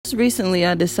just recently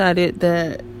I decided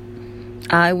that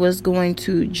I was going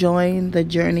to join the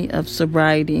journey of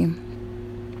sobriety.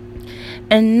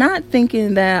 And not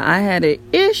thinking that I had an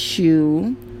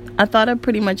issue, I thought I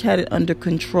pretty much had it under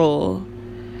control.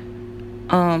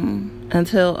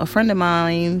 Until a friend of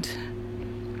mine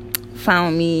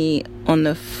found me on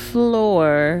the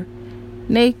floor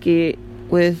naked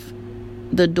with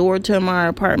the door to my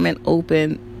apartment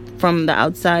open from the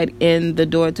outside in, the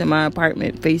door to my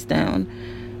apartment face down,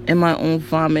 and my own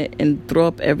vomit and throw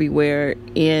up everywhere.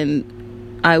 And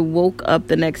I woke up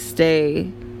the next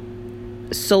day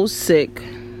so sick,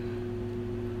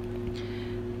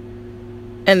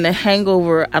 and the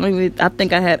hangover, I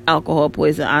think I had alcohol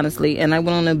poison, honestly, and I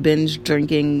went on a binge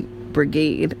drinking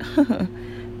brigade.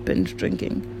 Binge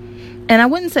drinking. And I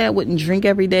wouldn't say I wouldn't drink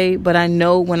every day, but I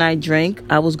know when I drank,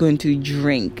 I was going to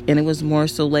drink, and it was more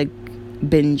so like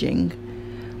binging.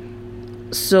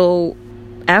 So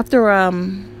after I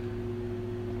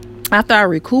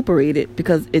recuperated,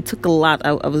 because it took a lot,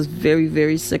 I was very,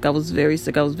 very sick. I was very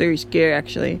sick. I was very scared,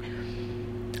 actually.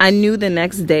 I knew the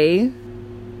next day,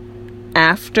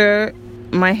 after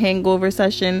my hangover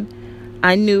session,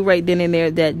 I knew right then and there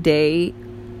that day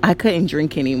I couldn't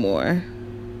drink anymore.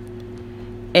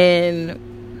 And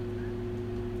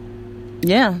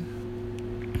yeah,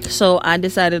 so I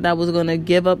decided I was going to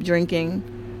give up drinking.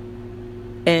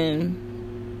 And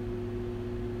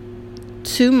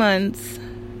 2 months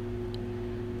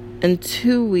and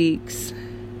 2 weeks,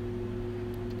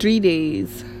 3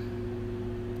 days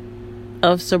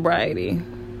of sobriety.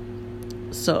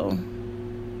 So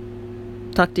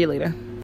talk to you later.